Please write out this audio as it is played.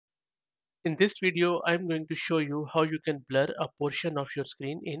In this video, I'm going to show you how you can blur a portion of your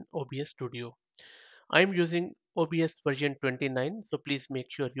screen in OBS Studio. I'm using OBS version 29, so please make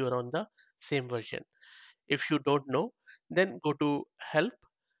sure you are on the same version. If you don't know, then go to Help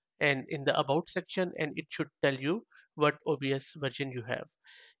and in the About section, and it should tell you what OBS version you have.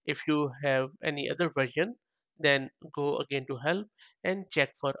 If you have any other version, then go again to Help and check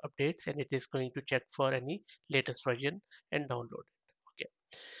for updates, and it is going to check for any latest version and download it. Okay.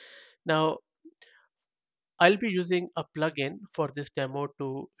 Now, I'll be using a plugin for this demo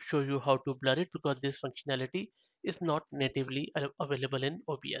to show you how to blur it because this functionality is not natively available in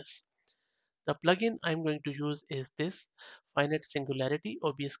OBS. The plugin I'm going to use is this Finite Singularity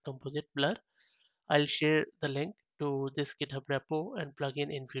OBS Composite Blur. I'll share the link to this GitHub repo and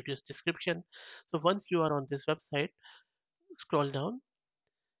plugin in video's description. So once you are on this website, scroll down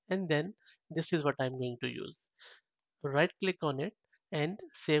and then this is what I'm going to use. Right click on it and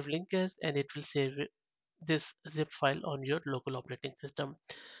save link as, and it will save this zip file on your local operating system.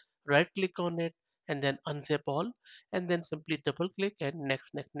 Right click on it and then unzip all, and then simply double click and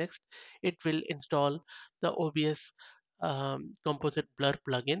next. It will install the OBS composite blur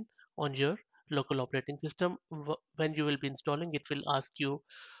plugin on your local operating system. When you will be installing, it will ask you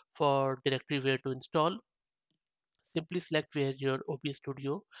for directory where to install. Simply select where your OBS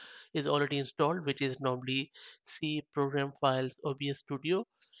Studio is already installed, which is normally C program files OBS Studio,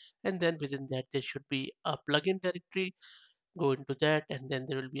 and then within that there should be a plugin directory. Go into that, and then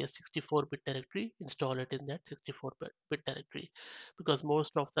there will be a 64-bit directory. Install it in that 64-bit directory, because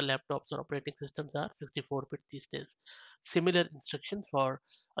most of the laptops or operating systems are 64-bit these days. Similar instructions for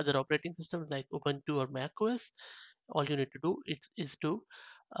other operating systems like Ubuntu or Mac OS. All you need to do is to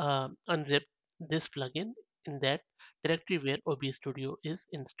unzip this plugin in that directory where OBS Studio is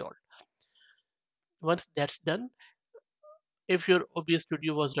installed. Once that's done, if your OBS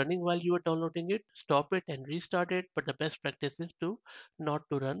Studio was running while you were downloading it, stop it and restart it. But the best practice is to not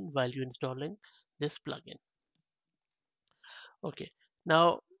to run while you're installing this plugin. Okay,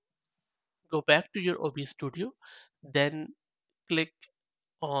 now go back to your OBS Studio, then click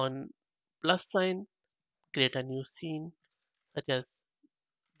on plus sign, create a new scene such as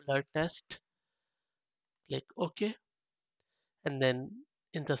blur test, click OK, and then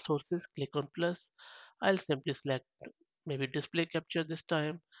in the sources, click on plus. I'll simply select maybe display capture this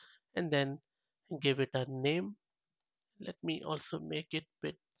time, and then give it a name. Let me also make it a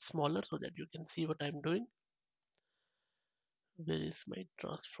bit smaller so that you can see what I'm doing. Where is my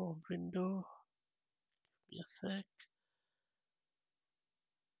transform window? Give me a sec.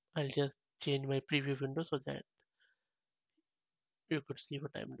 I'll just change my preview window so that you could see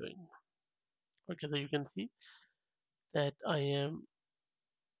what I'm doing. Okay, so you can see that I am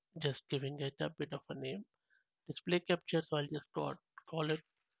just giving it a bit of a name. Display capture, so I'll just call it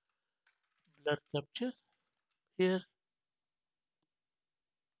blur capture here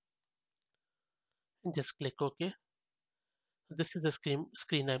and just click OK. This is the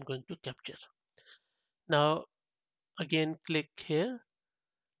screen I'm going to capture. Now again click here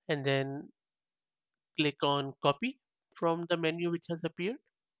and then click on copy from the menu which has appeared,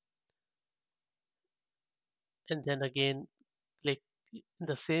 and then again click in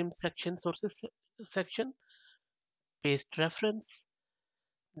the same section, sources section, paste reference,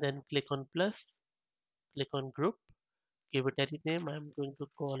 then click on plus, click on group, give it any name. I'm going to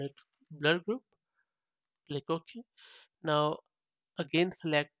call it blur group, click OK. Now again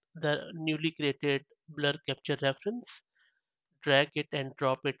select the newly created blur capture reference, drag it and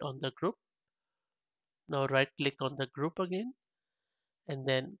drop it on the group. Now right click on the group again and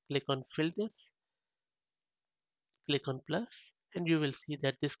then click on fill this, click on plus, and you will see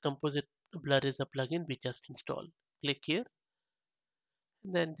that this composite blur is a plugin we just installed. Click here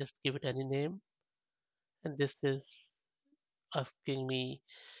and then just give it any name, and this is asking me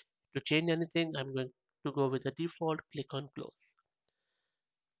to change anything. I'm going to go with the default. Click on close.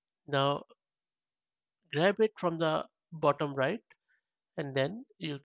 Now grab it from the bottom right, and then you